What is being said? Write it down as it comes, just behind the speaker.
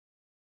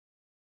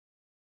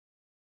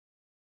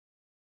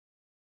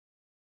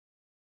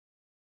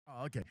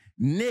Okay.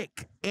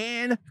 Nic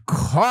and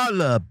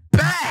Carla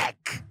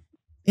back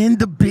in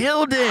the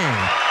building.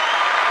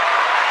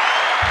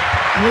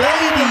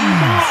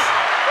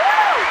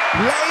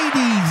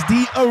 Ladies,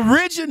 the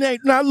originate.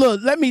 Now look,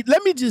 let me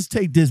just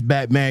take this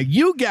back, man.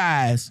 You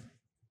guys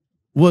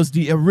was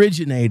the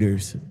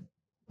originators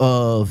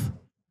of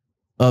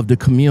the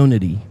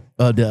community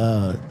of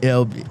the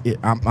L.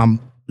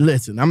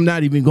 Listen. I'm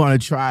not even going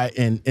to try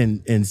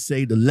and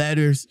say the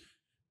letters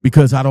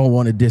because I don't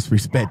want to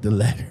disrespect the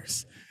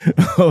letters.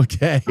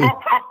 Okay,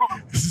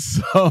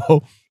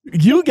 so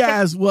you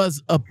guys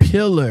was a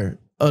pillar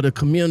of the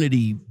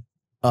community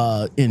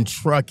in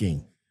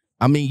trucking.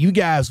 I mean, you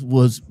guys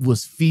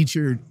was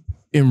featured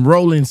in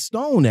Rolling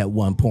Stone at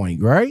one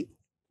point, right?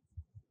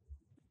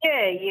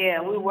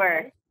 Yeah, we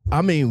were.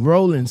 I mean,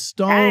 Rolling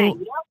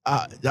Stone.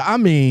 I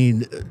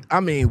mean,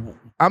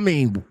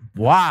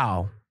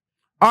 wow.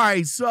 All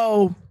right,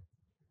 so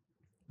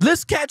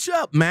let's catch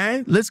up,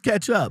 man. Let's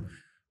catch up.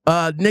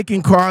 Nic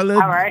and Carla.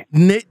 All right.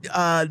 Nic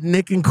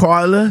and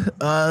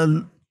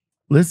Carla.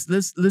 Let's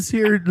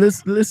hear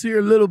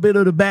a little bit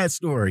of the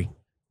backstory.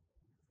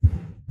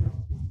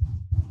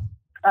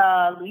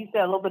 You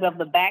said a little bit of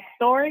the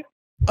backstory.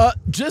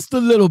 Just a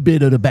little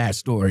bit of the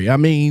backstory. I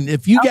mean,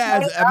 if you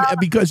guys,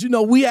 because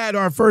we had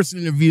our first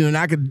interview, and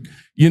I could,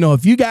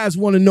 if you guys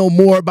want to know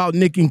more about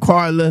Nic and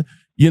Carla,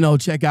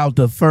 check out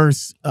the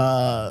first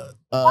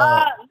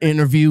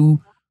interview.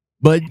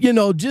 But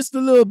just a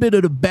little bit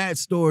of the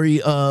backstory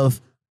of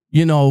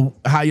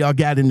how y'all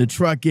got into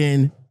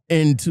trucking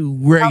into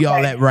where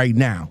y'all at right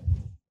now.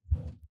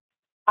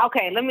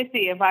 Okay, let me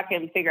see if I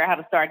can figure out how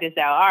to start this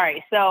out. All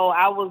right, so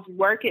I was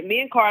working,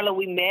 me and Carla,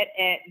 we met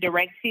at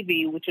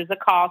DirecTV, which is a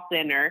call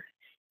center.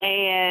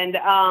 And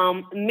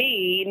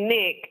me,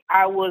 Nic,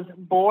 I was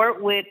bored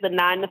with the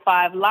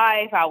 9-to-5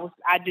 life.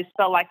 I just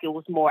felt like it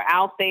was more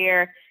out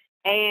there.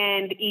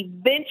 And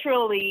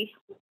eventually,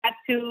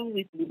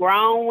 we some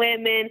grown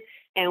women,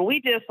 and we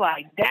just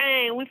like,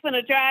 dang, we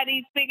finna drive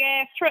these big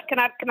ass trucks. Can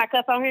I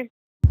cuss on here?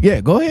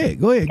 Yeah, go ahead.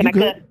 Can I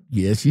cuss?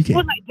 Yes, you can.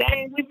 We're like,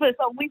 dang, we finna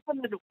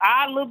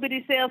our little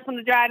bitty selves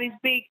finna drive these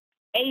big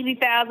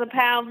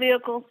 80,000-pound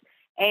vehicles.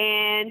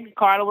 And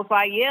Carla was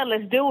like, yeah,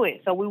 let's do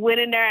it. So we went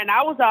in there, and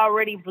I was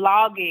already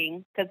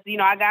vlogging because,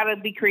 I got to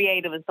be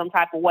creative in some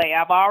type of way.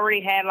 I've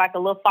already had like a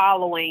little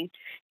following,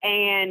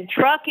 and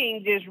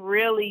trucking just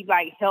really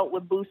like helped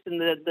with boosting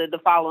the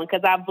following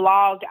because I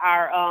vlogged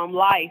our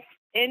life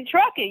in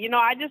trucking.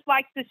 I just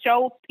like to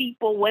show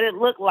people what it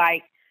looked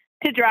like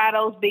to drive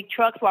those big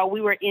trucks while we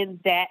were in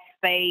that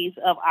phase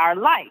of our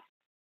life.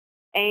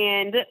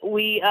 And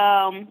we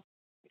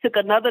took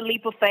another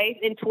leap of faith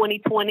in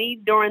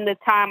 2020 during the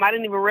time. I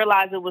didn't even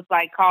realize it was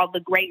like called the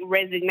Great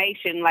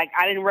Resignation. Like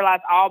I didn't realize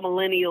a lot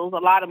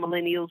of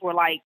millennials were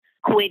like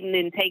quitting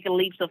and taking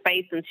leaps of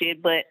faith and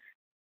shit. But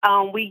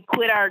we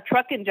quit our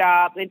trucking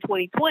job in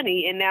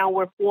 2020, and now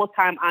we're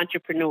full-time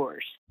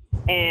entrepreneurs.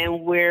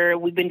 And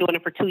we've been doing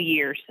it for 2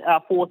 years,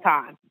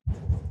 full-time.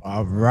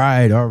 All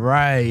right.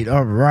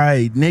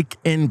 Nic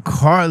and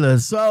Carla.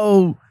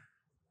 So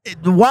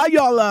while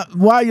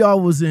y'all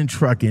was in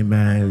trucking,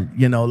 man,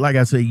 like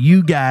I said,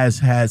 you guys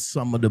had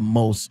some of the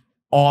most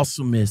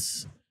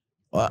awesomest.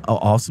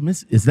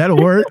 Awesomest? Is that a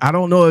word? I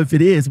don't know if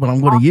it is, but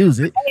I'm going to use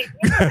it.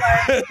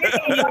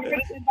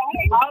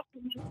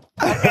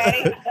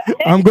 Okay.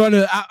 I'm going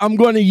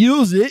to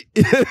use it.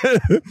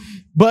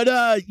 But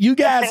you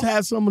guys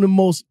have some of the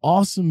most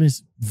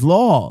awesomest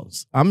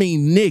vlogs. I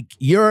mean, Nic,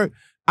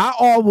 I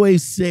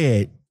always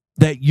said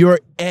that your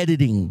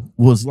editing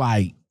was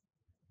like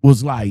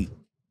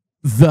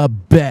the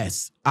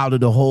best out of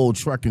the whole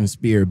trucking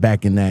sphere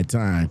back in that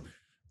time.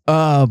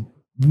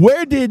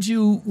 Where did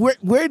you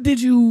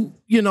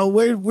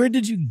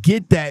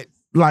get that?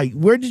 Like,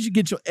 where did you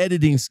get your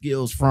editing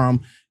skills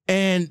from?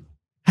 And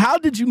how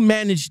did you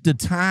manage the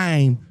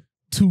time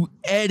to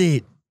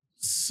edit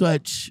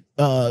such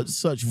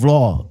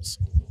vlogs?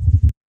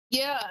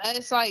 Yeah,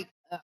 it's like,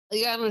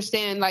 you gotta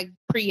understand, like,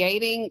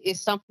 creating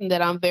is something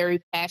that I'm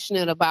very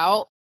passionate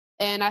about.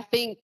 And I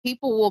think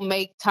people will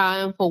make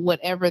time for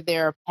whatever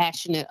they're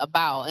passionate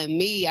about. And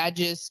me, I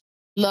just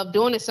love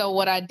doing it. So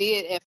what I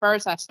did at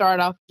first, I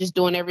started off just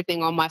doing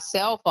everything on my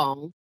cell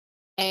phone.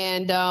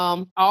 And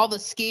all the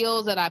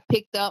skills that I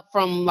picked up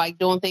from like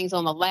doing things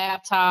on the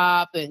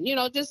laptop and,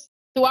 just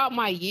throughout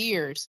my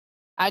years,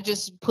 I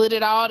just put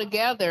it all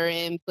together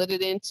and put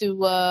it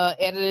into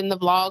editing the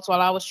vlogs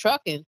while I was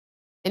trucking.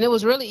 And it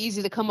was really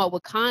easy to come up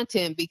with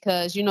content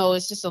because,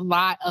 it's just a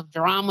lot of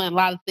drama and a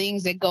lot of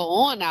things that go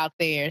on out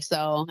there.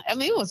 So, I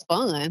mean, it was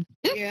fun.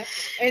 Yeah.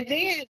 And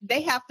then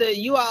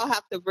you all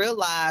have to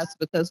realize,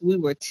 because we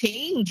were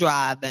team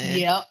driving.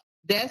 Yep.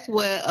 That's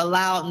what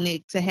allowed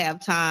Nic to have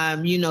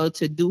time,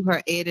 to do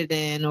her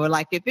editing. Or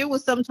like if it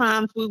was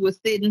sometimes we were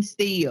sitting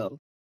still,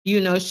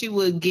 she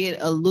would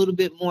get a little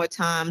bit more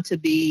time to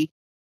be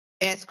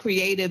as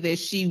creative as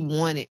she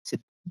wanted to.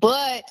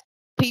 But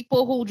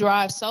people who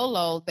drive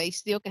solo, they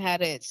still can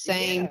have that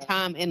same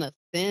time in a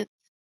sense.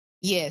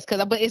 Yes,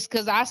 but it's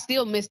because I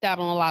still missed out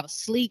on a lot of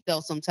sleep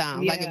though.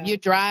 Sometimes, like if Yeah. you're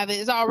driving,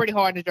 it's already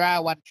hard to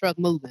drive while the truck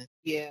moving.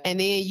 Yeah. And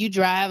then you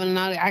drive, and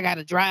I got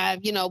to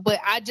drive,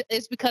 But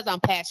it's because I'm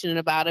passionate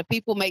about it.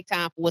 People make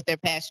time for what they're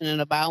passionate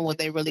about and what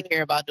they really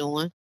care about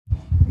doing.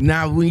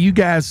 Now, when you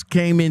guys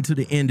came into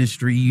the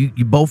industry, you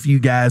both of you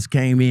guys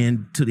came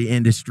into the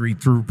industry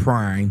through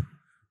Prime.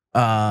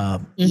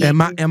 Am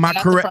I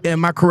correct?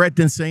 Am I correct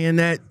in saying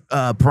that?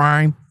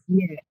 Prime.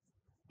 Yeah.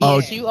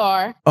 Yes, you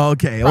are.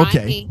 Okay. Prime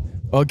Okay. Inc.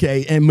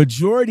 Okay. And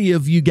majority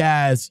of you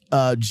guys'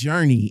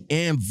 journey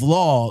and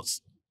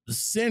vlogs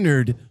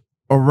centered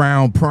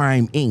around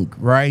Prime Inc.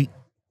 Right?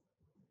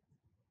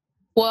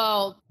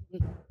 Well,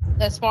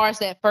 as far as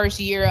that first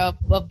year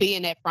of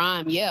being at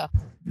Prime, yeah.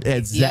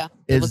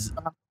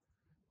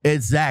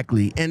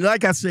 Exactly. And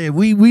like I said,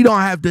 we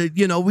don't have to,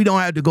 we don't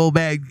have to go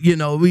back,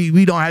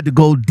 we don't have to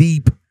go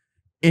deep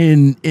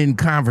in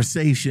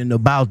conversation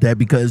about that,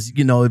 because,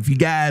 if you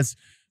guys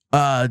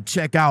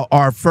check out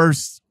our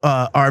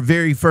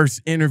very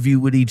first interview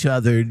with each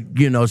other,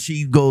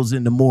 she goes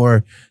into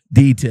more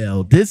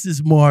detail. This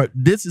is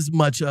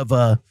much of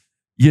a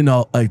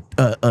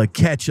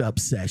catch-up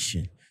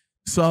session.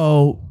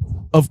 So,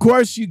 of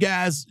course, you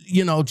guys,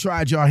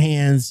 tried your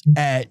hands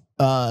at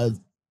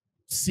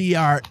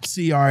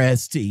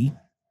CRST.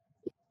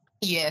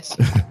 Yes.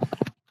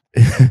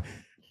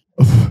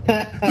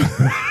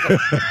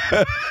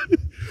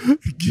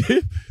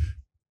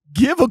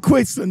 give a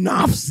quick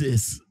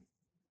synopsis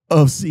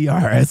of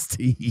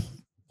CRST.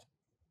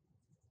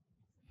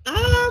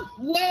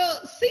 Well,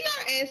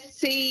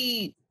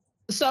 CRST.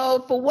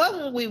 So for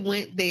when we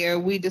went there,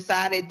 we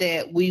decided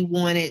that we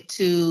wanted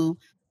to.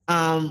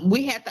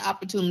 We had the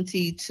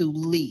opportunity to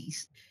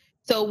lease,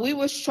 so we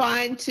was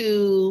trying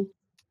to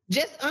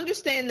just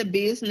understand the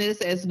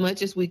business as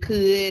much as we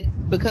could,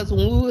 because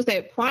when we was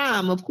at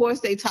Prime, of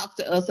course, they talked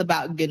to us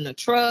about getting a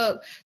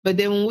truck. But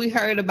then when we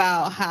heard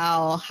about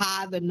how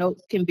high the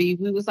notes can be,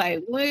 we was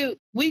like, we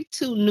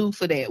too new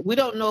for that. We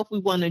don't know if we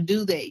want to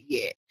do that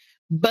yet.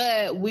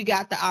 But we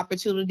got the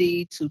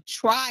opportunity to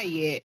try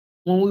it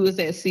when we was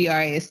at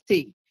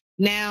CRST.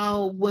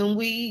 Now, when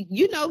we,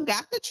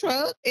 got the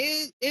truck,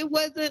 it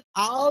wasn't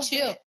all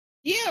Chip.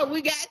 Yeah,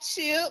 we got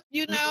Chip,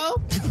 for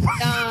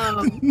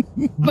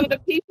the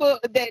people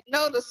that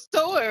know the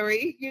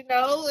story,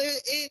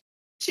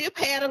 Chip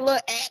had a little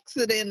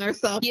accident or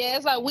something. Yeah,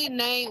 it's like we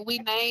named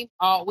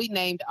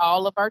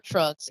all of our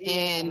trucks,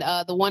 and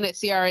the one at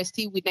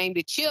CRST we named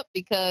it Chip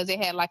because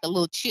it had like a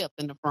little chip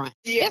in the front.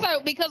 Yeah. It's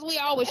like because we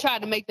always try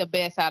to make the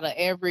best out of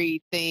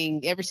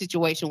everything, every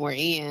situation we're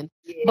in.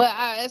 Yeah. But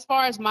as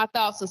far as my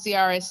thoughts on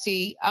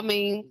CRST, I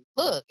mean,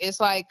 look, it's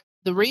like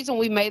the reason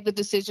we made the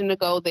decision to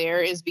go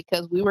there is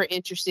because we were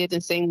interested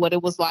in seeing what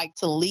it was like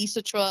to lease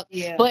a truck,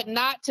 but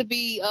not to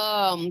be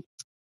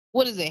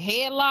put in a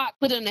headlock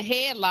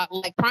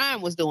like Prime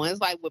was doing.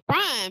 It's like with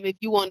Prime, if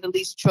you wanted to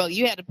lease a truck,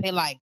 you had to pay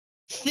like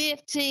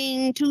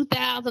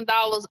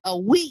 $2,000 a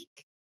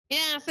week. You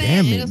know what I'm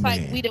saying? And it's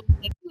like we don't.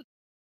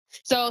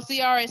 So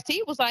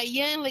CRST was like,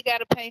 you only got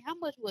to pay. How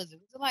much was it?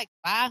 Was it like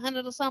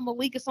 $500 or something a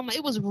week or something?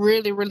 It was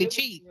really, really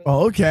cheap.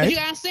 Oh, okay. But you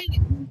gotta say,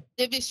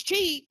 if it's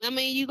cheap, I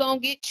mean, you're gonna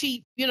get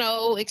cheap,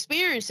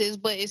 experiences,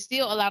 but it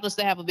still allowed us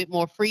to have a bit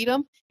more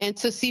freedom and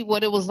to see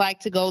what it was like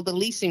to go the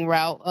leasing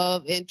route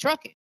in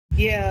trucking.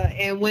 Yeah,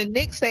 and when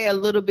Nic say a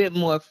little bit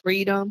more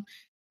freedom,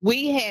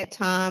 we had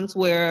times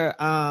where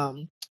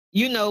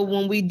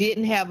when we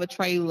didn't have a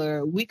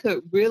trailer, we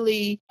could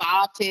really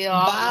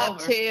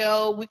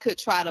bobtail. We could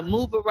try to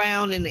move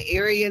around in the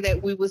area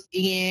that we was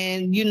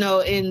in,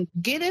 and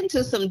get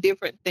into some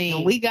different things.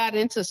 And we got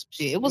into some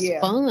shit. It was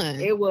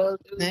fun. It was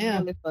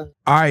really fun.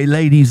 All right,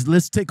 ladies,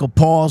 let's take a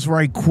pause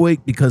right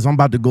quick because I'm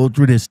about to go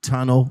through this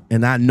tunnel,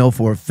 and I know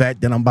for a fact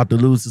that I'm about to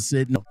lose the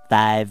signal.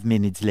 5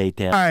 minutes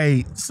later. All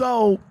right,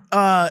 so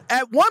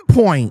at one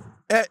point,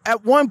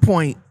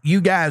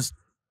 you guys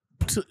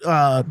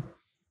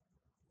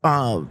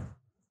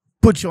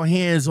put your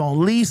hands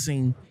on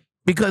leasing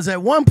because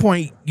at one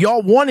point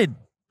y'all wanted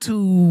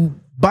to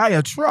buy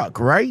a truck,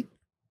 right?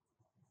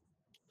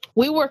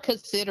 We were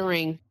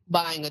considering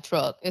buying a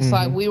truck. It's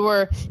like we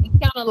were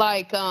kind of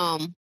like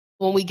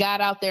when we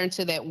got out there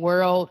into that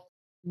world,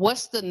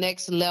 what's the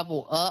next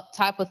level up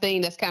type of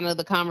thing? That's kind of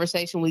the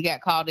conversation we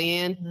got caught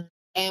in.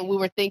 And we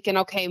were thinking,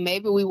 okay,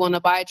 maybe we want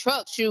to buy a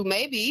truck. Shoot,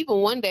 maybe even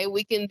one day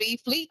we can be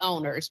fleet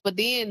owners. But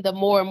then the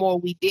more and more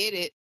we did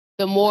it,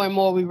 the more and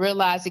more we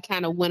realized it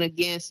kind of went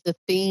against the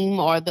theme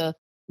or the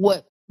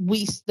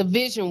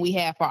vision we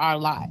have for our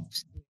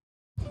lives.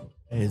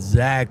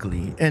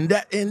 Exactly. And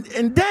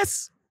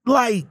that's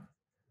like,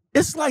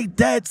 it's like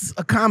that's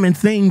a common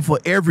thing for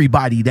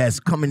everybody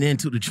that's coming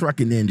into the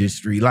trucking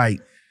industry.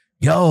 Like,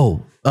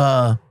 yo,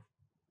 I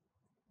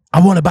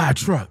want to buy a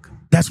truck.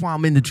 That's why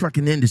I'm in the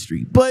trucking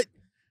industry. But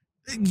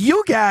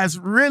you guys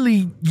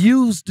really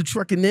use the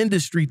trucking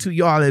industry to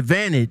your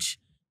advantage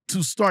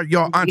to start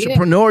your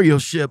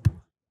entrepreneurship,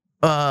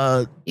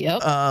 your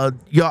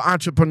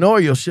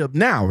entrepreneurship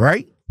now,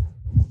 right?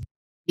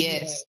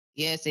 Yes,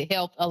 it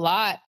helped a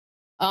lot.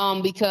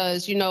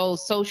 because, you know,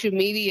 social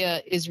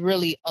media is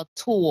really a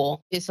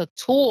tool. It's a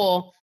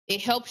tool.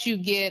 It helps you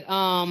get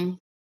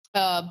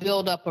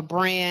build up a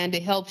brand.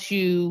 It helps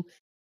you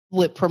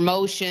with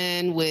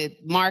promotion, with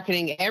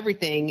marketing,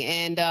 everything.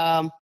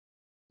 And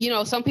you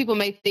know, some people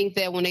may think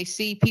that when they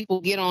see people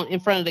get on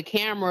in front of the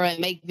camera and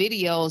make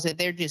videos that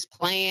they're just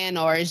playing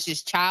or it's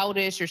just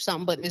childish or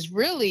something, but it's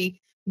really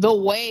the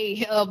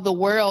way of the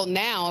world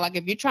now. Like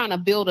if you're trying to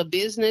build a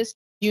business,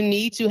 you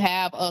need to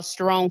have a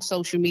strong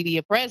social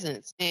media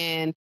presence.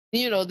 And,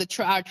 you know,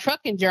 our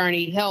trucking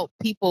journey helped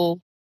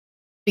people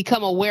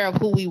become aware of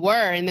who we were.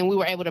 And then we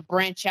were able to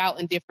branch out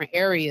in different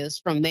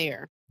areas from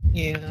there.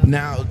 Yeah.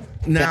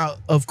 Now,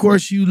 of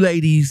course, you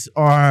ladies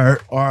are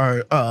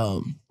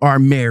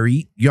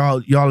married.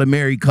 Y'all a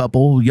married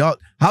couple. Y'all,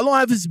 how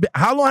long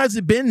has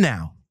it been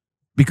now?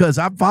 Because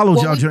I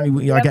followed y'all journey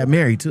when y'all got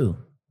married too.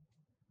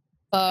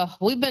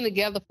 We've been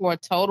together for a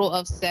total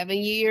of 7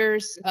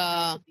 years.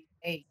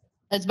 8.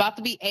 It's about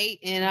to be 8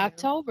 in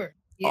October.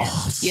 Yeah.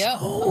 Awesome. Yep.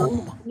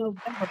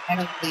 November,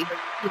 actually.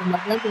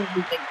 November will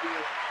be 8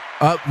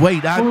 years.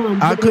 Wait,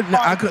 I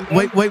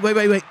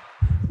couldn't.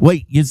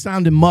 Wait, you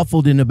sounded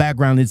muffled in the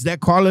background. Is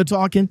that Carla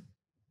talking?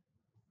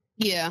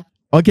 Yeah.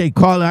 Okay,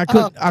 Carla,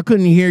 I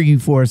couldn't hear you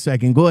for a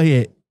second. Go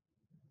ahead.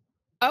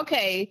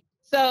 Okay,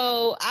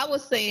 so I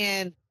was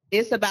saying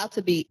it's about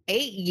to be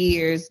 8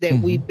 years that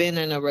we've been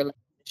in a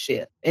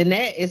relationship, and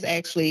that is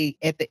actually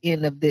at the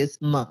end of this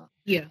month.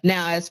 Yeah.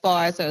 Now, as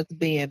far as us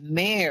being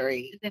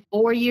married, is it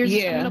 4 years?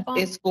 Yeah,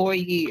 it's 4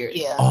 years.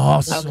 Yeah.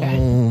 Awesome.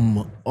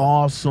 Okay.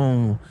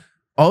 Awesome.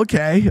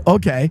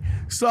 Okay.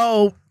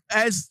 So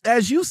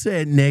as you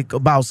said, Nic,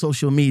 about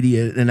social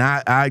media, and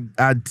I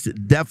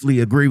definitely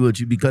agree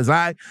with you, because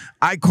I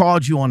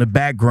called you on the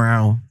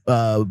background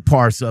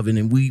parts of it,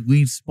 and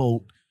we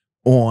spoke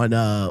on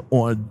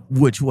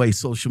which way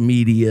social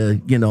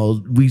media, you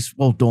know, we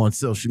spoke on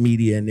social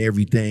media and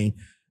everything.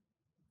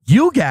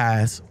 You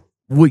guys,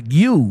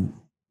 you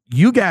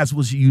guys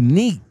was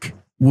unique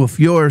with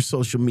your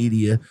social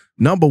media.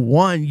 Number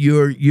one,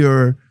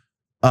 you're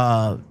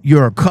a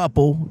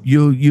couple.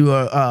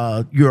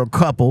 You're a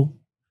couple.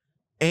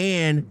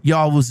 And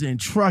y'all was in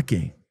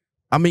trucking.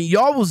 I mean,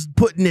 y'all was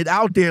putting it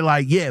out there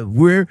like, yeah,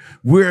 we're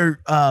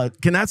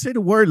can I say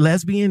the word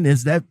lesbian?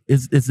 Is that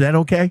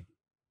okay?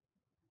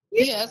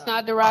 Yeah, it's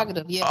not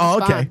derogative.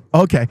 Yeah.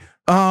 Okay.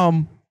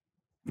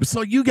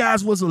 So you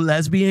guys was a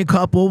lesbian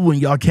couple when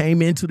y'all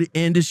came into the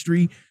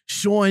industry,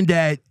 showing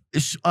that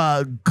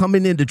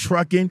coming into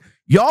trucking,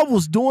 y'all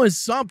was doing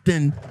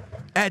something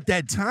at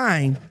that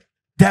time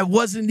that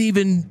wasn't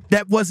even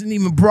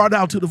brought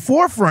out to the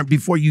forefront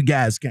before you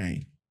guys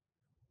came.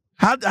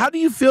 How do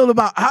you feel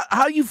about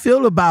how you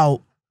feel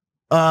about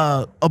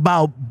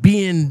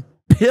being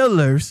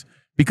pillars?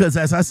 Because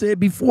as I said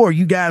before,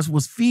 you guys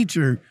was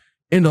featured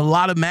in a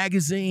lot of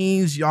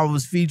magazines. Y'all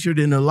was featured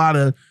in a lot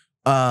of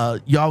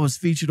y'all was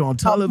featured on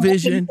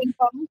television.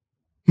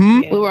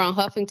 We were on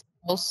Huffington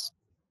Post.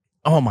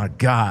 Oh my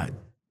God.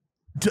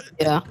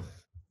 Yeah.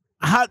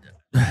 How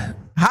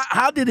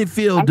did it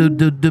feel to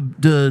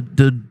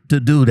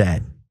do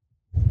that?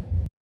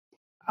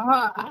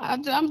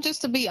 I'm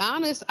just, to be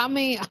honest, I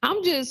mean,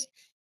 I'm just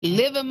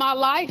living my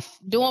life,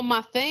 doing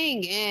my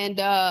thing, and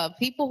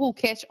people who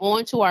catch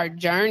on to our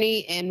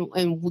journey and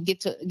we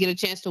get a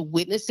chance to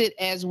witness it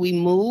as we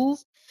move,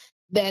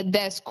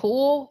 that's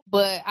cool.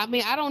 But I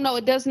mean, I don't know,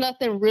 it does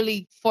nothing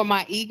really for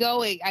my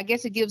ego. I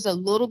guess it gives a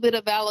little bit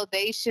of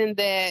validation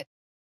that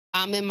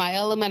I'm in my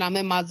element, I'm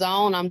in my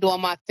zone, I'm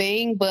doing my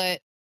thing. But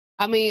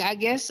I mean, I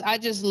guess I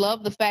just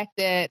love the fact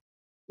that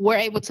we're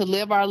able to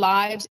live our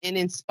lives and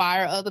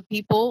inspire other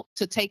people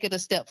to take it a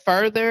step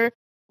further,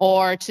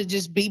 or to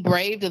just be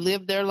brave to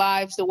live their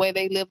lives the way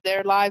they live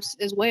their lives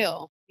as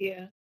well.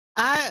 Yeah.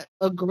 I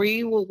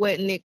agree with what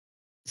Nic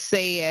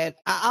said.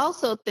 I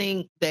also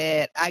think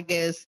that, I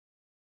guess,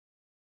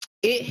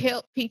 it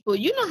helped people.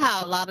 You know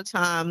how a lot of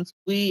times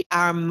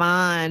our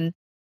mind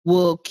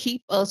will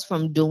keep us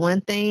from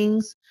doing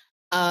things.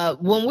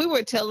 When we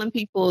were telling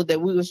people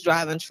that we was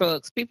driving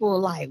trucks, people were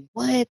like,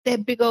 what,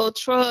 that big old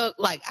truck?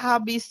 Like, I'll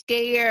be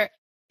scared.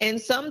 And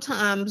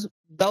sometimes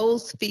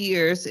those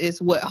fears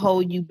is what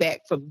hold you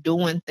back from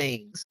doing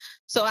things.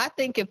 So I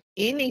think if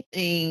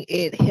anything,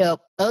 it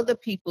helped other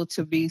people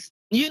to be,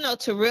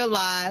 to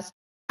realize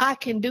I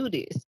can do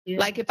this. Yeah.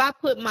 Like if I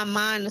put my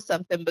mind to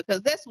something,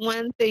 because that's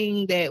one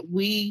thing that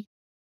we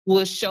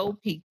will show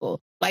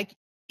people. Like,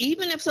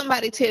 even if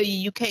somebody tell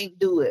you can't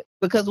do it,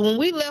 because when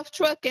we left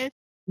trucking,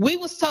 we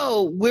was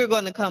told we're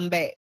going to come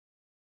back.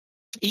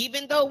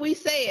 Even though we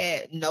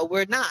said, no,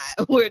 we're not.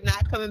 We're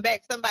not coming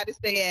back. Somebody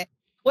said,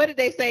 what did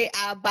they say?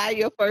 I'll buy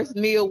your first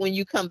meal when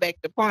you come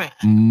back to Prime.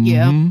 Mm-hmm.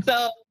 Yeah.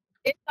 So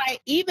it's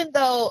like, even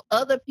though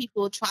other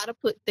people try to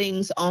put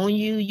things on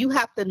you, you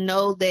have to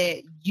know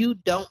that you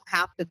don't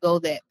have to go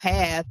that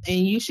path,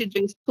 and you should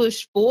just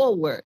push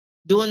forward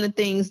doing the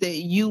things that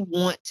you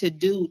want to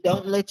do.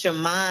 Don't let your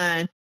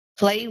mind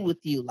play with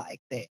you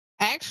like that.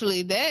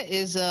 Actually, that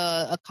is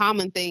a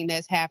common thing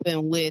that's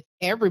happened with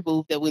every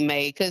move that we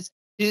made, because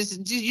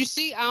You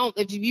see,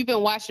 if you've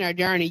been watching our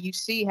journey, you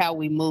see how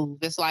we move.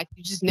 It's like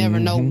you just never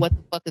know what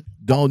the fuck is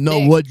don't know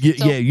next. what.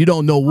 Yeah, you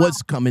don't know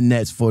what's coming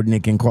next for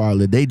Nic and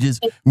Carla. They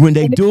just when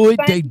they do it,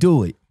 they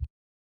do it.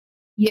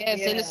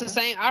 Yes, and it's the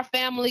same. Our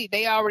family,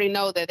 they already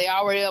know that. They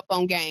already up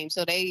on game,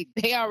 so they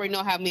already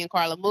know how me and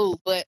Carla move.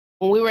 But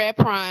when we were at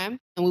Prime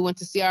and we went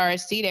to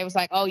CRST, they was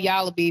like, "Oh,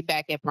 y'all will be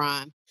back at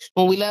Prime."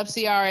 When we left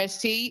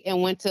CRST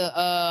and went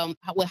to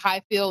with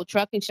Highfield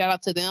Trucking, shout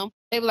out to them.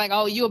 They were like,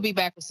 "Oh, you'll be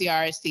back with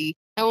CRST."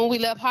 And when we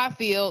left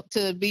Highfield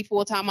to be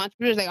full-time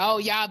entrepreneurs, like, "Oh,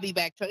 y'all be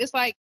back." It's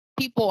like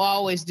people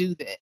always do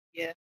that.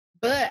 Yeah.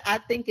 But I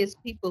think it's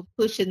people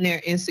pushing their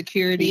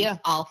insecurity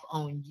off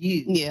on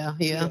you.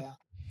 Yeah.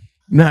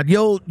 Now,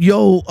 your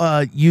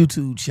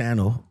YouTube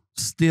channel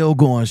still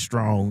going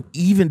strong,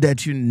 even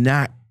that you're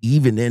not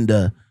even in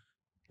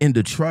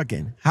the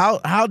trucking.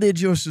 How did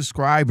your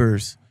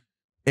subscribers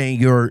and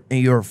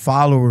your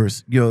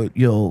followers,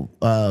 your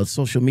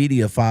social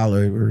media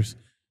followers,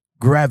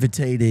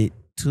 gravitated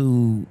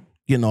to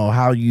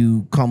how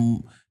you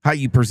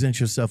present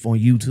yourself on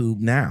YouTube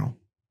now?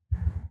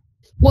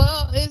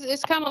 Well,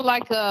 it's kind of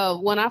like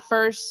when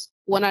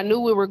I knew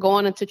we were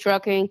going into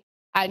trucking,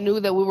 I knew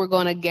that we were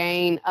going to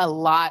gain a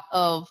lot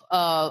of,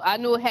 I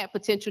knew it had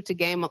potential to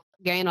gain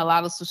a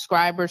lot of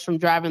subscribers from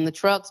driving the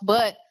trucks,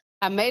 but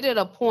I made it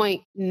a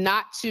point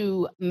not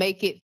to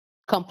make it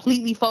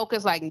completely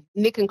focused like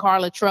Nic and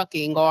Carla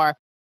Trucking or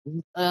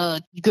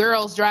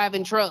girls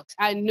driving trucks.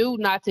 I knew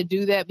not to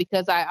do that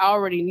because I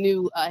already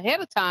knew ahead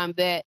of time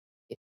that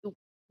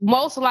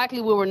most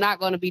likely we were not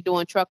going to be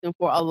doing trucking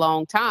for a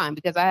long time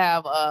because I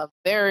have a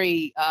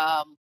very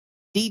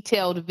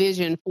detailed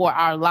vision for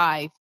our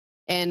life.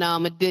 And I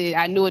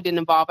knew it didn't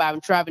involve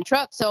driving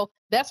trucks. So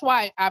that's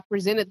why I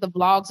presented the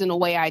vlogs in the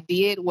way I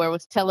did, where it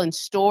was telling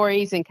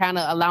stories and kind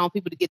of allowing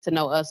people to get to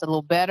know us a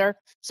little better.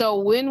 So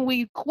when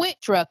we quit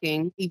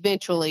trucking,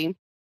 eventually,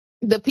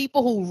 the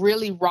people who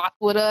really rock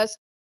with us,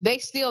 they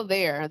still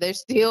there. They're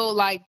still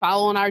like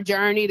following our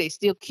journey. They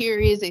still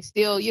curious. They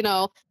still,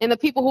 and the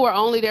people who are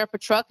only there for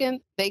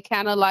trucking, they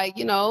kind of like,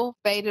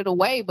 faded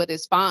away, but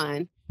it's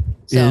fine.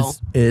 So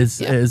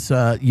it's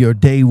your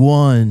day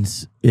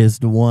ones is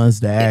the ones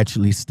that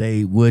actually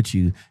stayed with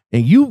you,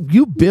 and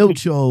you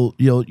built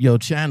your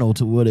channel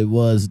to what it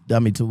was. I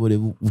mean, to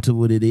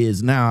what it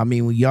is now. I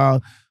mean, when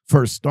y'all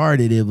first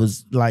started, it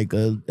was like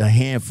a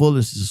handful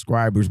of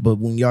subscribers, but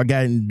when y'all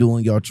got into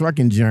doing your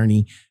trucking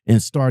journey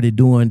and started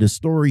doing the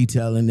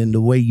storytelling and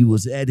the way you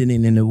was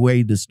editing and the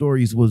way the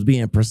stories was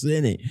being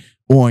presented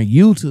on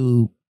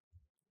YouTube,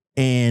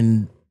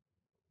 and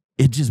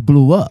it just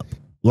blew up.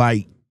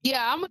 Like,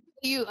 yeah, I'm gonna tell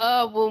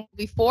you,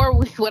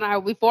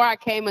 before I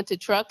came into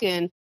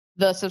trucking,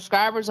 the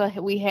subscribers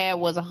we had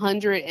was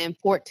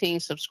 114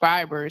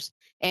 subscribers.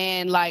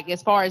 And like,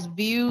 as far as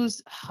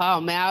views,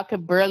 oh man, I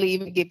could barely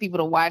even get people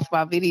to watch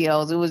my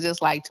videos. It was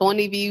just like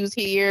 20 views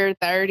here,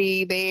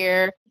 30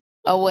 there,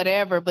 or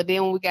whatever. But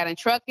then when we got in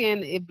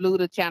trucking, it blew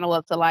the channel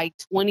up to like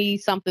 20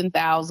 something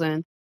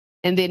thousand.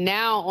 And then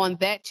now on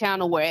that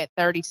channel, we're at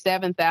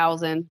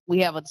 37,000. We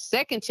have a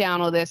second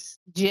channel that's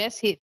just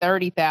hit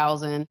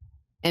 30,000.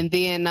 And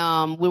then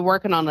we're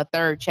working on a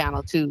third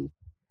channel too.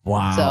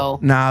 Wow. So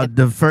now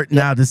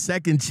the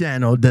second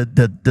channel,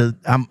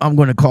 I'm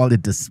going to call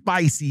it the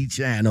spicy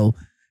channel,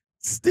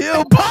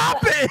 still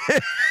popping.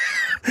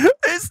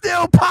 It's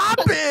still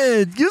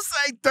popping. You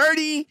say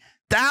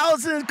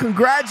 30,000.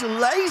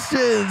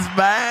 Congratulations,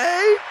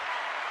 man.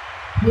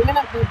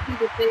 Yeah, but see,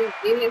 the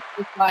thing is,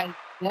 it's like,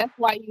 that's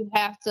why you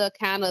have to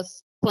kind of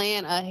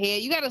plan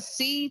ahead. You got to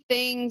see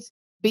things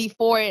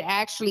before it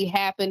actually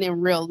happened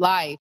in real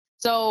life.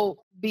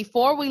 So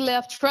before we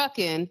left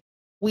trucking,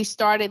 we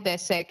started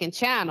that second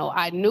channel.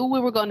 I knew we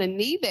were going to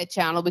need that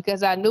channel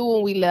because I knew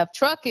when we left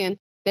trucking,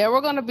 there were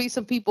going to be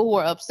some people who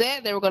were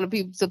upset. There were going to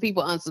be some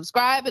people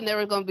unsubscribe, and there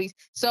were going to be.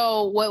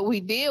 So what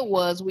we did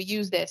was we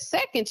used that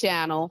second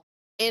channel,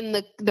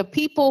 and the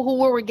people who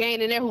were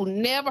gaining there who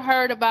never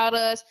heard about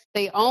us,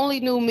 they only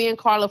knew me and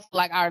Carla for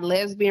like our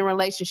lesbian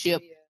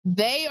relationship. Yeah.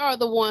 They are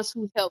the ones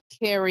who helped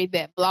carry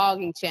that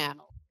blogging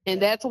channel.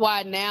 And that's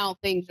why now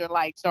things are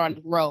like starting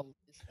to grow.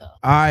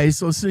 All right,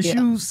 so since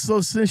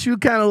you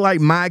kind of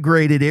like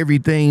migrated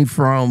everything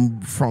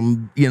from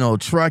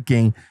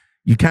trucking,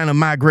 you kind of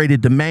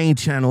migrated the main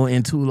channel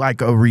into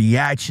like a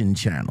reaction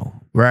channel,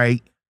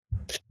 right?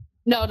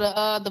 No,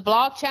 the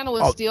blog channel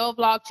is still a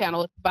blog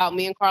channel. It's about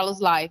me and Carla's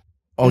life.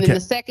 And then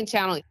the second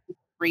channel is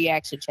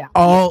reaction channel.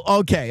 Oh,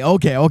 okay.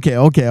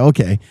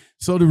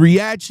 So on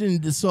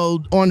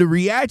the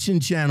reaction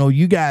channel,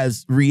 you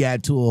guys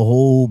react to a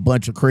whole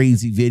bunch of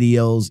crazy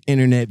videos,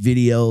 internet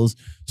videos,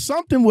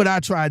 something what I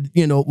tried,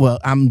 well,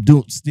 I'm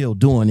still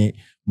doing it,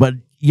 but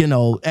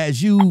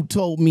as you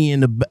told me in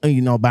the,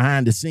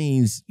 behind the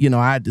scenes,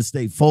 I had to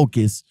stay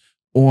focused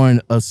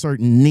on a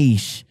certain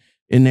niche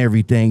and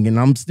everything. And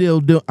I'm still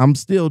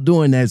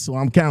doing that. So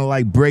I'm kind of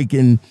like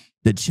breaking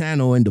the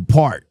channel into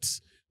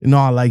parts and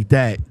all like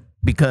that.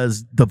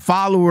 because the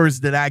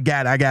followers that I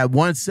got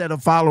one set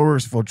of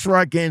followers for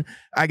trucking.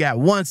 I got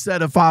one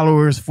set of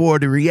followers for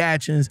the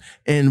reactions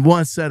and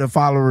one set of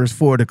followers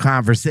for the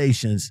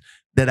conversations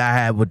that I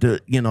have with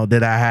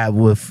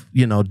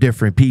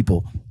different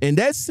people. And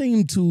that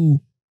seemed to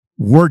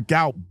work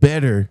out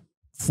better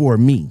for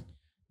me.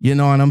 You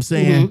know what I'm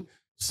saying? Mm-hmm.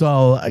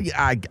 So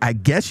I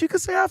guess you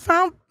could say I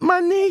found my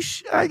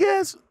niche, I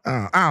guess.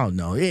 I don't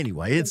know.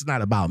 Anyway, it's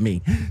not about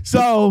me.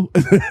 So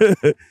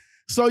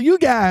so you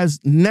guys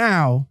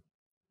now,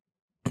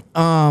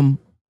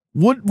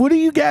 what are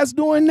you guys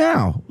doing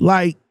now?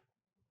 Like,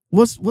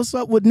 what's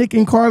up with Nic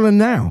and Carla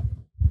now?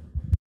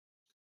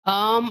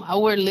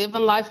 We're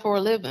living life for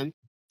a living.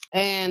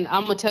 And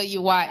I'm gonna tell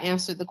you why I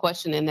answered the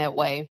question in that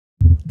way.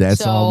 That's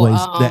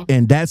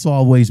that's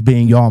always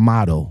been your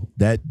motto.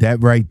 That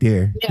right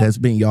there, yeah. That's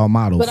been your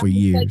motto for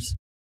years.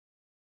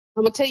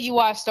 I'm gonna tell you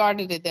why I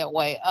started it that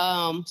way.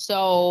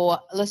 So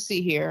let's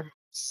see here.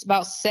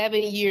 About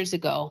 7 years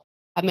ago,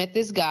 I met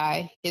this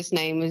guy. His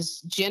name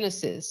is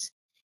Genesis.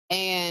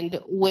 And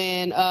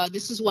when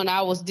this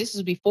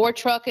is before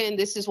trucking.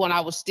 This is when I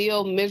was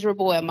still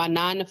miserable at my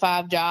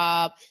 9-to-5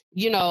 job,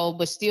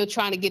 but still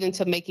trying to get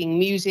into making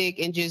music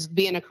and just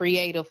being a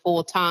creative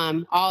full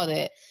time, all of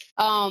that.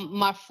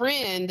 My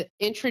friend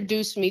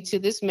introduced me to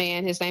this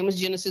man. His name was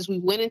Genesis. We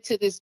went into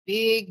this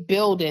big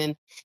building.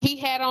 He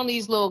had on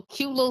these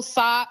cute little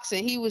socks,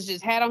 and he was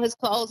just had on his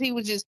clothes. He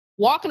was just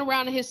walking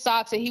around in his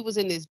socks, and he was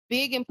in this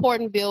big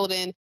important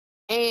building.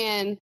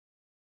 And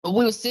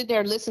we would sit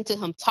there and listen to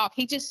him talk.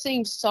 He just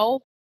seemed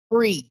so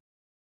free.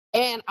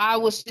 And I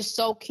was just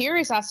so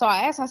curious. I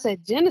asked, I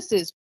said,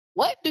 Genesis,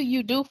 what do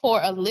you do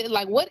for a living?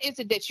 Like, what is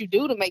it that you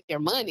do to make your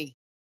money?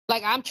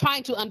 Like, I'm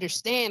trying to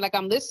understand. Like,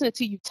 I'm listening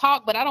to you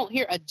talk, but I don't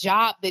hear a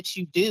job that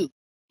you do.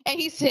 And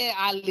he said,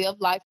 I live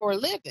life for a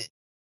living.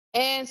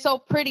 And so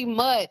pretty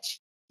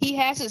much he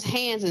has his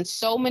hands in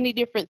so many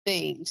different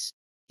things.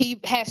 He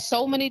has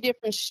so many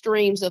different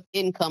streams of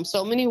income,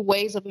 so many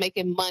ways of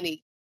making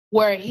money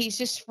where he's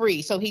just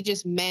free. So he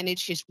just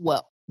managed his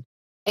wealth.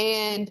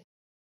 And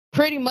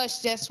pretty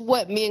much that's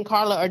what me and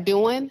Carla are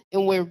doing.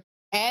 And we're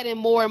adding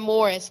more and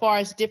more as far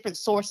as different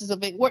sources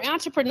of it. We're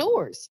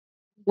entrepreneurs.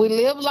 We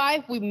live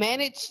life. We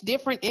manage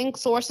different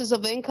sources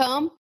of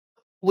income.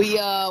 We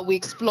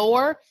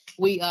explore.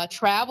 We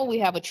travel. We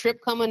have a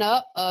trip coming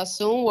up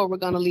soon where we're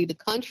going to leave the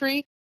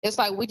country. It's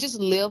like we just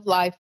live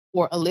life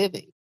for a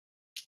living.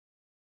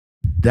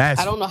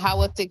 I don't know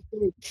how else to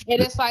explain. And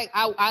it's like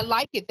I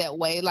like it that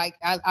way. Like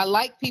I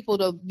like people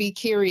to be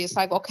curious.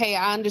 Like, okay,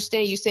 I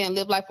understand you saying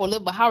live life for a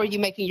living, but how are you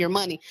making your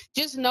money?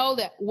 Just know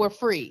that we're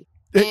free.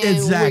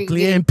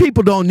 Exactly. And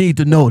people don't need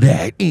to know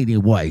that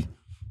anyway.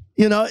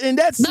 And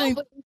that's but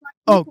it's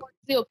like people are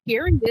still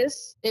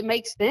curious. It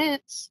makes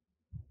sense.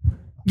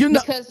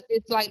 Because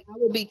it's like I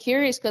would be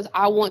curious because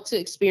I want to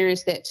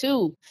experience that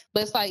too.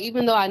 But it's like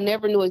even though I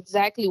never knew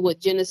exactly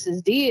what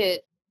Genesis did,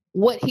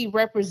 what he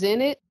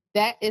represented,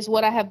 that is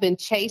what I have been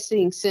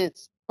chasing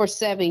for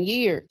 7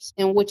 years,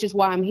 and which is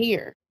why I'm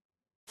here.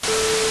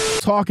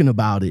 Talking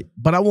about it,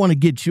 but I want to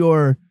get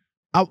your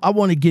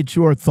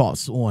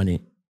thoughts on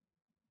it.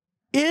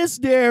 Is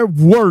there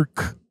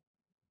work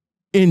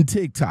in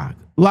TikTok?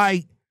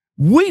 Like,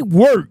 we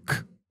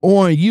work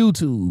on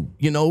YouTube,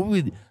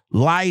 with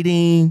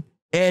lighting,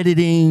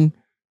 editing,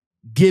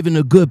 giving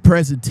a good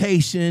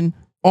presentation,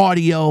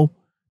 audio.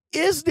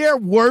 Is there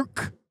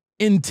work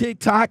in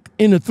TikTok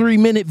in a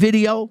 3-minute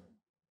video?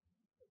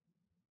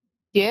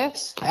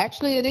 Yes,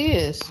 actually it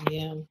is.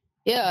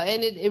 Yeah,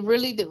 and it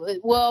really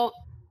well,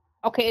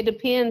 okay, it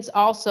depends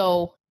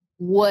also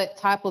what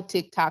type of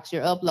TikToks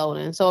you're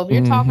uploading. So if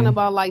you're talking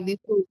about like these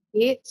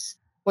hits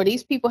where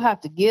these people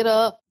have to get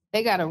up,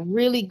 they got to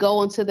really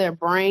go into their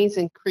brains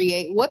and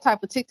create. What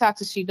type of TikToks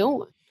is she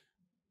doing?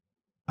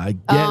 I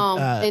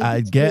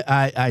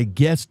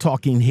guess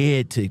talking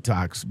head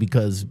TikToks,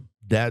 because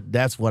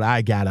that's what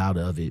I got out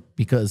of it.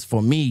 Because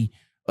for me,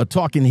 a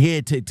talking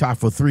head TikTok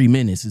for 3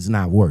 minutes is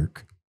not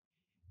work.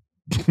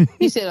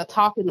 You said a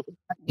talking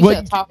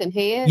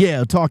head?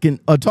 Yeah, a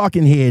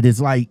talking head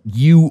is like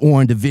you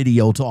on the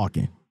video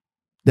talking.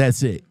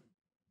 That's it.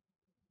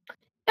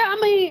 Yeah, I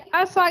mean,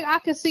 I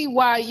can see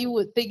why you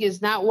would think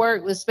it's not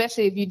work,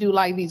 especially if you do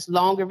like these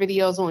longer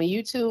videos on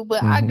YouTube.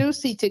 But I do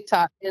see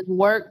TikTok as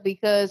work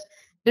because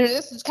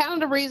this is kind of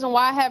the reason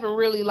why I haven't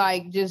really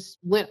like just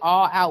went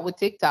all out with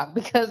TikTok,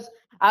 because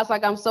I was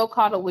like, I'm so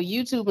caught up with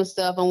YouTube and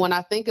stuff. And when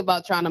I think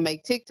about trying to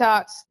make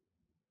TikToks,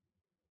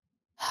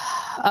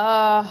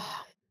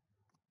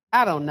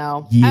 I don't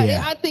know.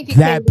 Yeah, I think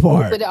that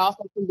part, but it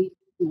also can be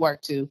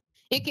work too.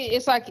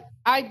 It's like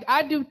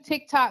I do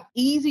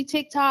easy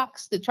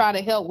TikToks to try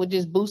to help with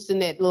just boosting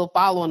that little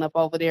following up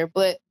over there,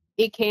 but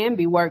it can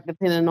be work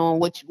depending on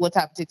what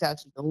type of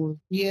TikToks you're doing.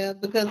 Yeah,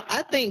 because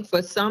I think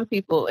for some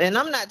people, and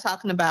I'm not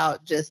talking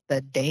about just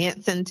the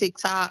dancing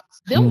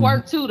TikToks. They'll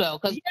work too, though.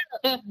 Cause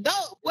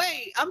no,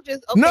 wait, I'm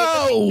just okay,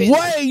 no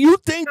way. You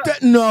think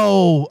that?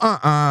 No,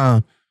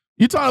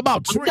 You talking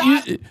about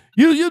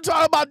you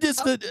talking about this?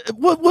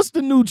 What's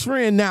the new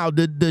trend now?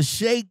 The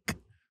shake,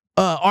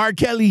 R.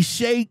 Kelly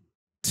shake.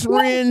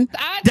 trend.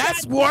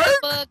 That's work.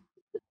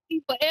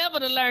 Forever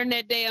to learn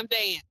that damn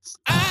dance.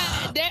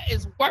 That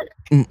is work.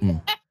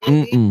 I'm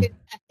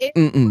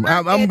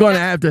gonna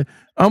have to.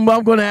 I'm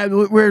gonna have.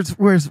 Where's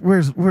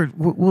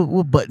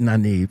what button I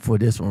need for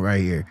this one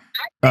right here?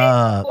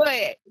 Hold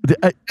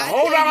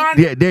on.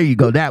 Yeah, there you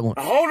go. That one.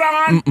 Hold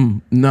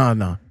on.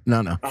 No.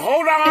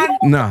 Hold on.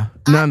 No.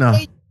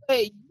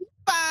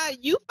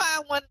 You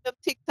find one of them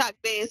TikTok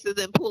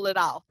dances and pull it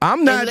off.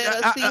 I'm not.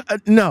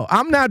 No,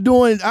 I'm not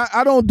doing.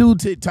 I don't do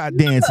TikTok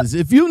dances.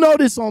 If you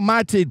notice on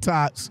my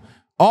TikToks,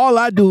 all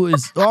I do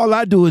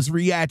is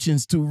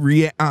reactions to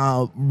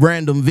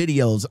random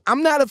videos.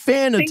 I'm not a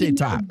fan of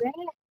TikTok.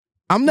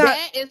 I'm not.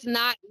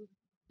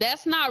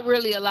 That's not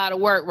really a lot of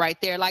work right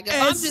there. Like if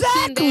I'm just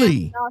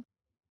exactly.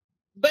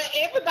 But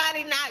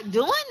everybody not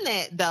doing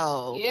that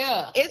though.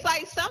 Yeah. It's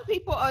like some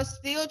people are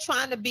still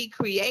trying to be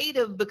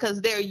creative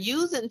because they're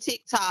using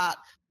TikTok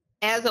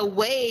as a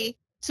way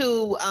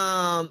to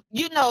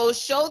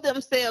show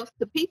themselves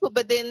to people.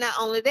 But then not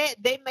only that,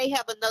 they may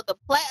have another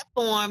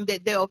platform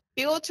that they're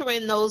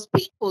filtering those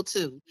people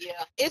to.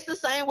 Yeah. It's the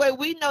same way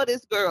we know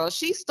this girl.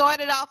 She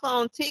started off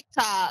on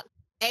TikTok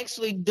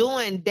actually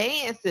doing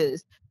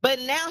dances. But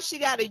now she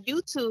got a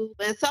YouTube,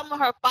 and some of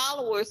her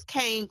followers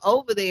came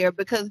over there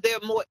because they're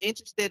more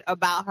interested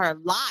about her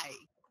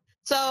life.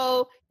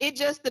 So it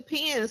just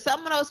depends.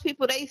 Some of those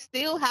people, they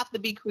still have to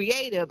be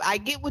creative. I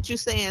get what you're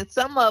saying.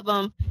 Some of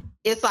them,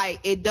 it's like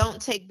it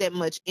don't take that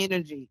much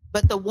energy.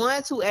 But the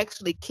ones who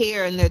actually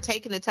care and they're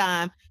taking the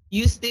time,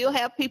 you still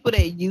have people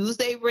that use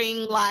their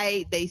ring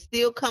light. They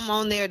still come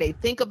on there. They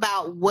think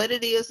about what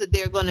it is that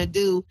they're going to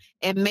do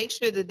and make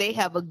sure that they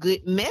have a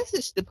good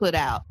message to put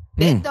out.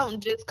 That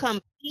don't just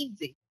come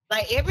easy.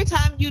 Like every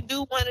time you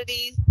do one of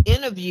these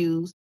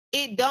interviews,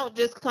 it don't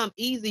just come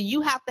easy. You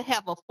have to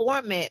have a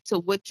format to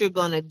what you're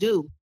going to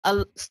do.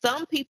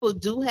 Some people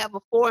do have a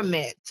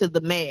format to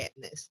the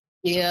madness.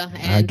 Yeah.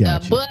 And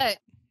but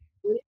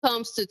when it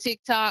comes to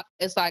TikTok,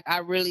 it's like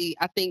I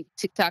think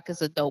TikTok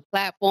is a dope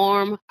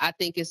platform. I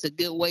think it's a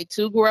good way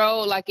to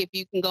grow. Like if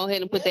you can go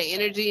ahead and put that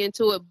energy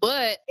into it.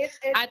 But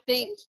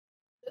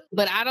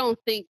I don't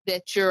think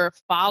that your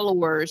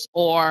followers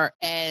are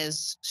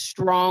as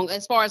strong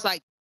as far as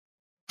like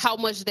how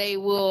much they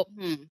will.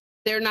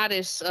 They're not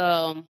as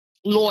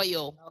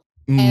loyal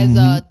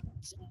as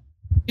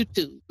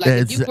YouTube.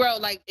 Like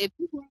if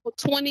you grow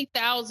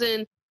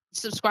 20,000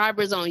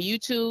 subscribers on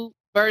YouTube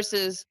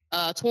versus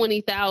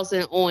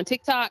 20,000 on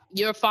TikTok,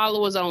 your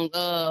followers on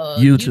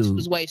YouTube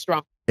is way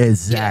stronger.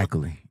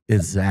 Exactly. Yeah.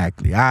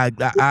 Exactly. I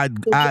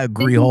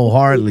agree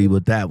wholeheartedly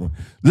with that one.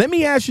 Let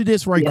me ask you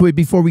this right quick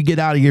before we get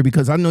out of here,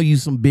 because I know you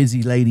some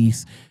busy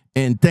ladies,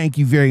 and thank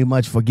you very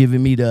much for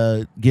giving me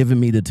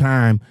the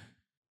time.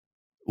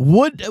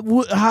 What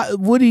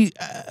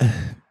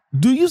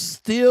do you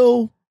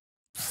still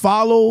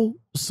follow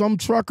some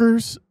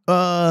truckers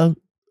on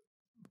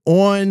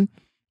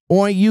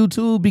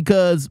YouTube?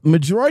 Because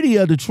majority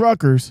of the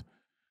truckers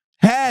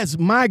has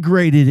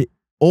migrated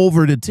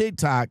over to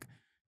TikTok,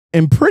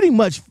 and pretty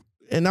much.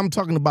 And I'm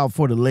talking about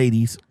for the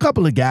ladies, a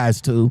couple of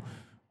guys too,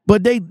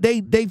 but they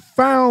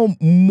found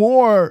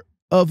more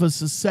of a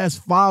success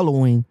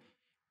following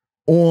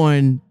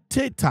on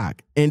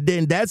TikTok. And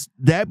then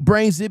that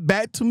brings it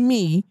back to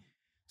me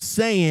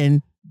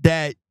saying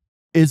that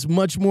it's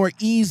much more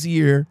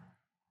easier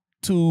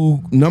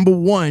to, number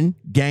one,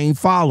 gain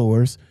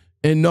followers,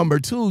 and number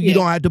two, you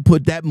don't have to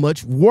put that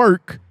much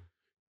work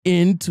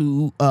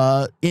into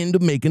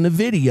making a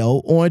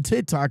video on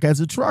TikTok as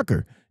a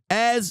trucker,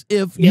 as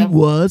if you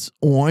was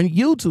on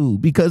YouTube,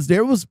 because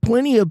there was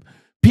plenty of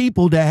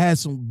people that had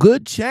some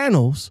good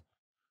channels,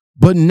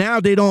 but now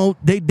they don't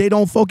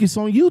focus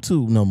on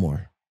YouTube no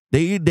more.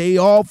 They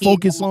all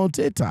focus on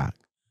TikTok.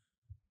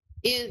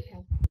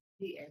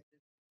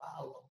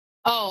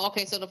 Oh,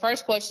 okay. So the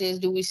first question is,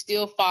 do we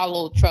still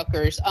follow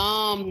truckers?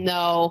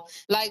 No.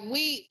 Like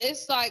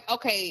it's like,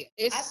 okay,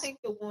 I think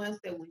the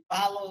ones that we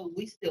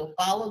still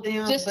follow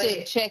them just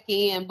to check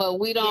in, but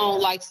we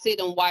don't like sit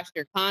and watch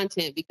their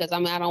content, because I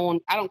mean, I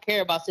don't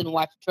care about sitting and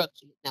watching truck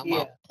shit no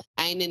more.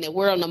 I ain't in that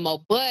world no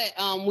more. But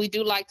we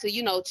do like to,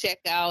 check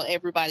out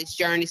everybody's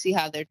journey, see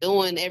how they're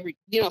doing.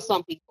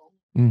 Some people.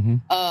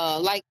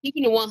 Like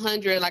keeping it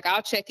 100, like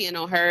I'll check in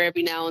on her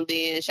every now and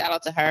then. Shout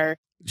out to her.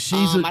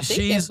 She's one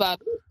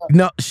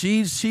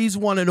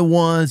of the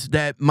ones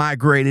that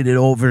migrated it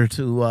over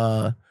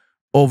to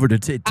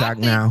TikTok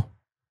now.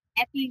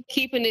 I think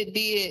keeping it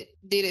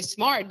did it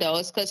smart though.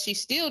 It's because she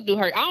still do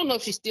her. I don't know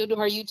if she still do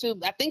her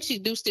YouTube. I think she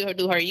do still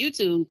do her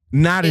YouTube.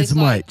 Not as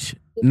much.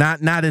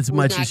 Not as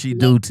much as she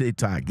do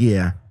TikTok.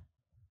 Yeah.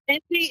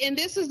 And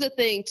this is the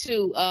thing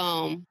too.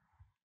 I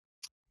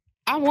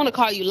want to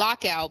call you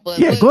Lockout, but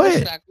go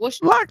ahead.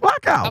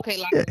 Lockout. Okay,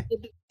 Lockout. Yeah.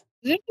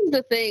 This is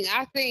the thing.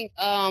 I think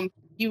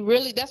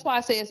that's why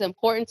I say it's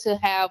important to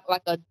have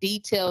like a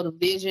detailed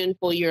vision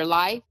for your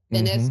life.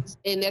 And that's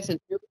an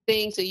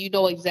thing, so you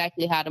know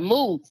exactly how to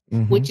move,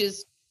 which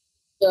is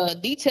the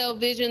detailed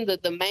vision.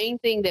 The main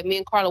thing that me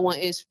and Carla want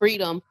is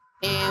freedom.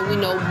 And we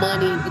know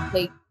money to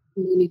take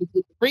money to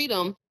get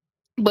freedom.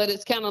 But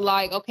it's kind of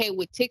like, okay,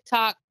 with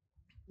TikTok,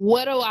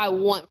 what do I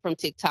want from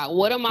TikTok?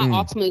 What am I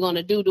ultimately going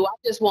to do? Do I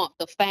just want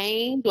the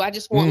fame? Do I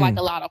just want like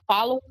a lot of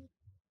followers?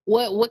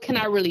 What can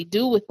I really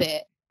do with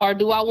that? Or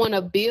do I want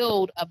to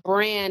build a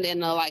brand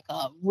and a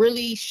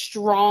really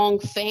strong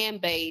fan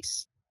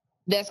base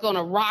that's going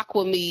to rock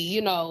with me,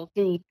 you know,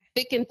 through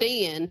thick and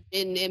thin,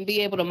 and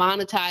be able to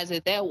monetize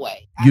it that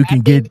way? You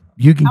can get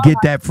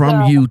that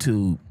from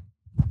YouTube.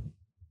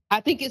 I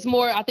think it's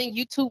more. I think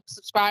YouTube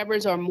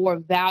subscribers are more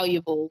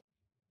valuable.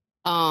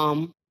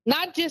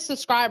 Not just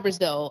subscribers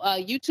though.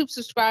 YouTube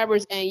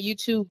subscribers and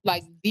YouTube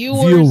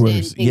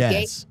viewers and yes.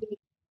 engagement,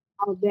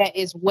 all of that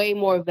is way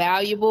more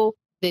valuable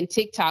than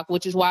TikTok,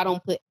 which is why I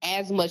don't put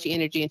as much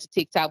energy into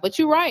TikTok. But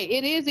you're right,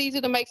 it is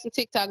easy to make some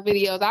TikTok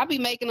videos. I'll be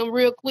making them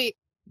real quick,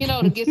 you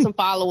know, to get some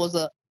followers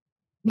up.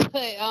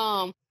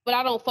 But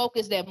I don't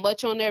focus that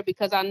much on there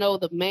because I know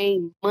the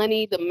main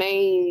money,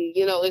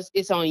 you know,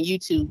 it's on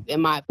YouTube,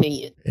 in my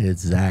opinion.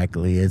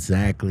 Exactly.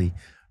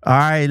 All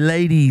right,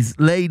 ladies,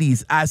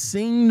 I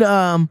seen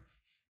I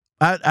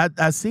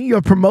seen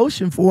your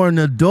promotion for an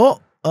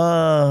adult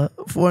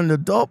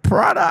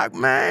product,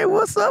 man.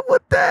 What's up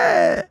with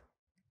that?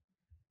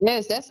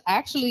 Yes, that's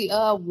actually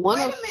one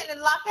Wait of. a minute,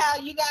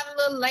 Lockout. You got a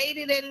little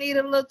lady that need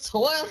a little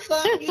toy or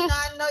something. You know,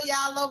 I know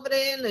y'all over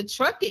there in the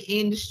trucking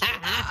industry.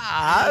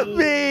 I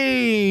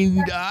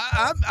mean,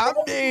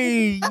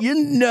 you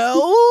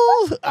know,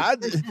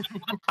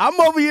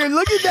 I'm over here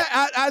looking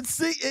at. I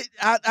see it.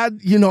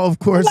 You know, of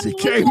course, it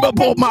came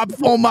up on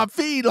my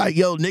feed like,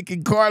 yo, Nic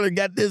and Carla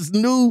got this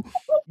new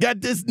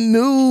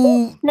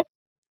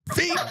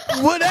feed,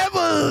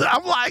 whatever.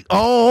 I'm like,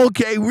 oh,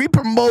 okay, we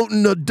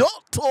promoting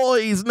adult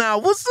toys now.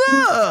 What's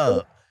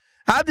up?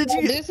 How did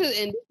you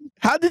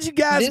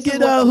guys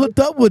get hooked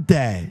up with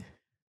that?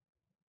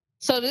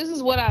 So this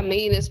is what I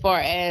mean as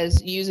far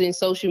as using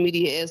social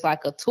media as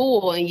like a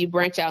tool, and you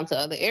branch out into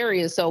other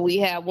areas. So we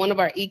have one of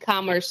our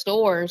e-commerce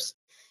stores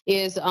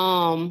is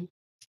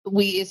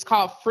it's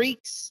called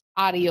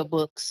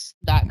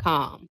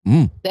freaksaudiobooks.com.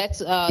 That's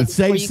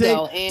say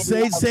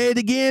it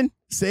again.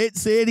 Say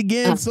it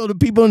again so the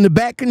people in the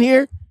back can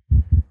hear.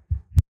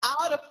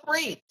 All the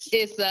freaks.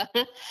 It's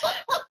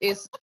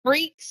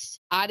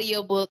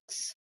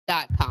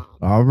freaksaudiobooks.com.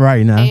 All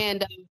right now.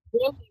 And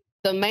really,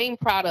 the main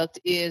product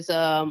is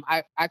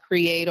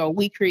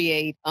we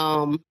create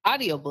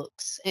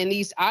audiobooks, and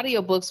these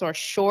audiobooks are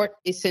short,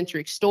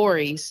 eccentric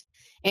stories,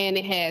 and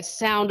it has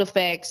sound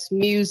effects,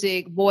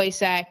 music,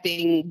 voice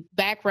acting,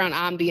 background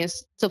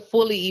ambience to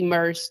fully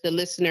immerse the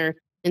listener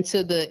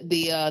into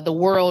the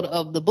world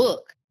of the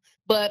book.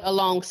 But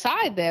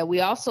alongside that,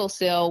 we also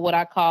sell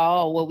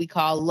what we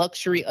call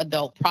luxury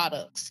adult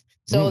products.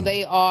 So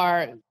they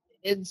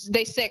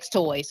sex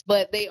toys,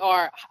 but they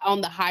are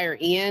on the higher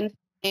end.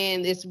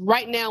 And it's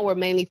right now we're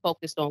mainly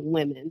focused on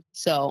women.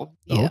 So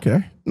yeah.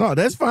 Okay. No,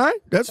 that's fine.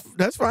 That's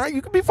fine.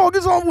 You can be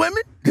focused on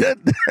women.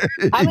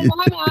 I'm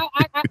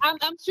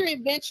sure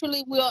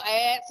eventually we'll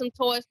add some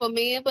toys for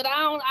men, but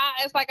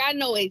it's like I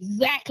know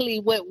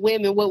exactly what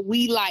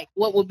we like,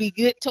 what would be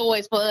good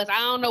toys for us. I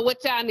don't know what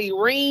y'all need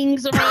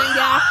rings around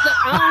y'all stuff.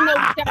 I don't know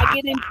what y'all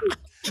get into.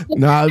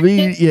 No, I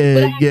mean,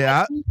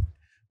 yeah.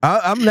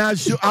 I'm not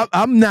sure.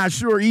 I'm not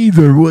sure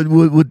either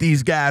what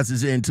these guys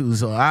is into.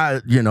 So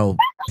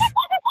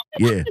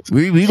yeah,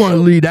 we gonna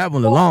leave that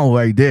one alone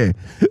right there.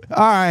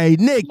 All right,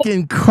 Nic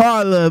and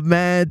Carla,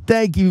 man,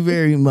 thank you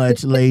very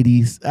much,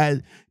 ladies.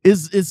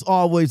 It's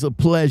always a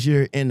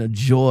pleasure and a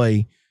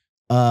joy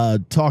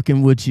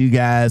talking with you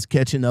guys,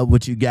 catching up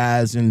with you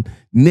guys. And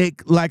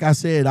Nic, like I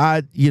said,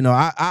 I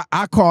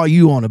call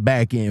you on the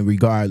back end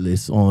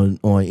regardless on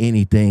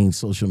anything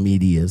social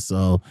media.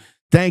 So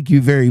thank you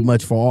very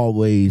much for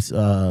always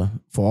being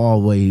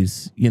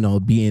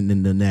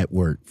in the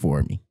network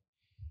for me.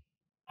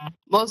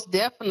 Most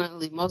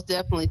definitely.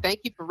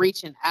 Thank you for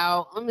reaching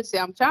out. Let me see.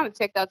 I'm trying to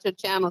check out your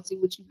channel, see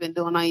what you've been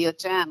doing on your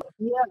channel.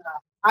 Yeah,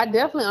 I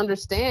definitely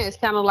understand. It's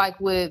kind of like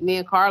with me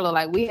and Carla,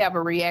 like we have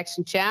a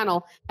reaction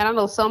channel. And I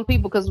know some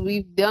people, because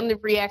we've done the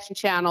reaction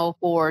channel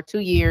for 2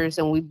 years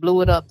and we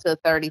blew it up to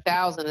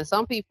 30,000. And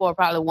some people are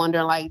probably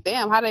wondering like,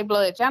 damn, how they blow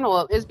that channel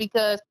up? It's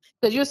because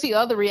you'll see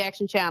other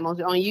reaction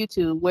channels on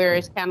YouTube where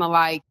it's kind of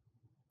like,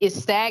 it's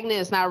stagnant,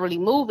 it's not really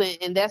moving,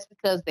 and that's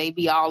because they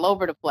be all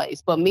over the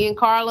place. But me and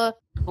Carla,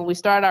 when we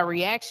started our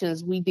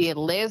reactions, we did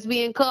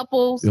lesbian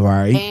couples,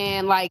 right,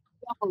 and like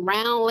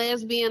around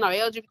lesbian or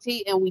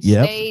LGBT, and we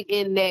stayed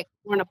in that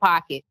corner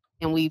pocket,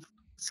 and we,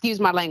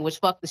 excuse my language,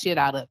 fucked the shit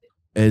out of it.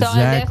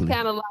 Exactly. So that's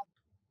kind of like,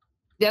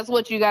 that's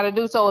what you got to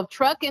do. So if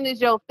trucking is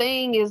your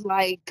thing, is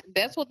like,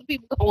 that's what the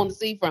people want to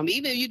see from.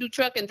 Even if you do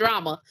trucking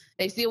drama,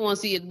 they still want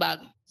to see about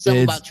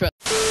something about trucking.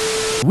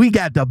 We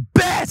got the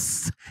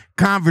best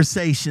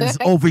conversations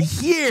over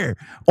here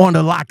on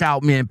the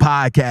Lockoutmen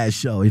podcast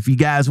show. If you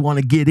guys want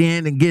to get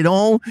in and get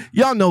on,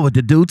 y'all know what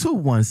to do.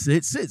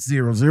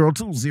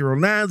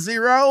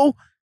 216-600-2090.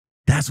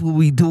 That's what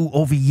we do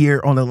over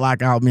here on the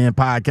Lockoutmen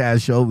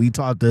podcast show. We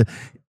talk to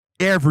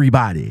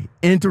everybody.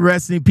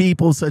 Interesting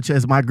people such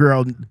as my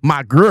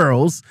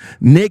girls,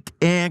 Nic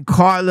and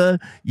Carla.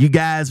 You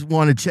guys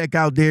want to check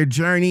out their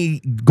journey,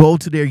 go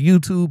to their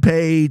YouTube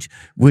page,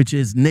 which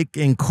is Nic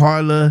and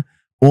Carla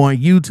on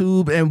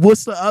YouTube. And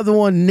what's the other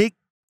one? Nic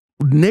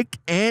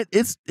and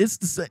it's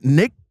the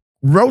Nic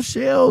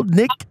Rochelle,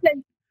 Nic.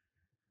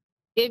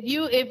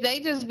 If they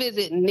just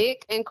visit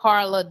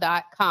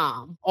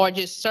nicandcarla.com or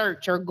just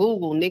search or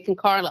Google Nic and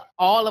Carla,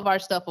 all of our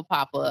stuff will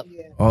pop up.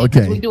 Yeah.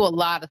 Okay. We do a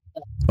lot of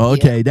stuff.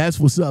 Okay, yeah. That's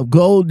what's up.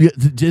 Go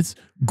just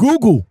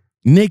Google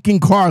Nic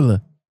and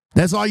Carla.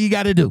 That's all you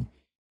got to do.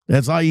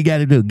 That's all you got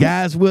to do.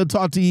 Guys, we'll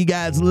talk to you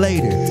guys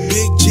later.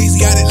 Big G's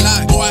got it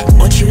locked, boy.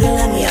 Want you to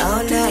love me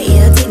all night,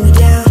 yeah, take me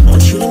down.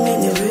 Want you to make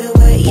me real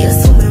wet, yeah,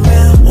 swim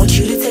around. Want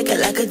you to take it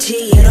like a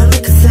G, yeah, don't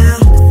make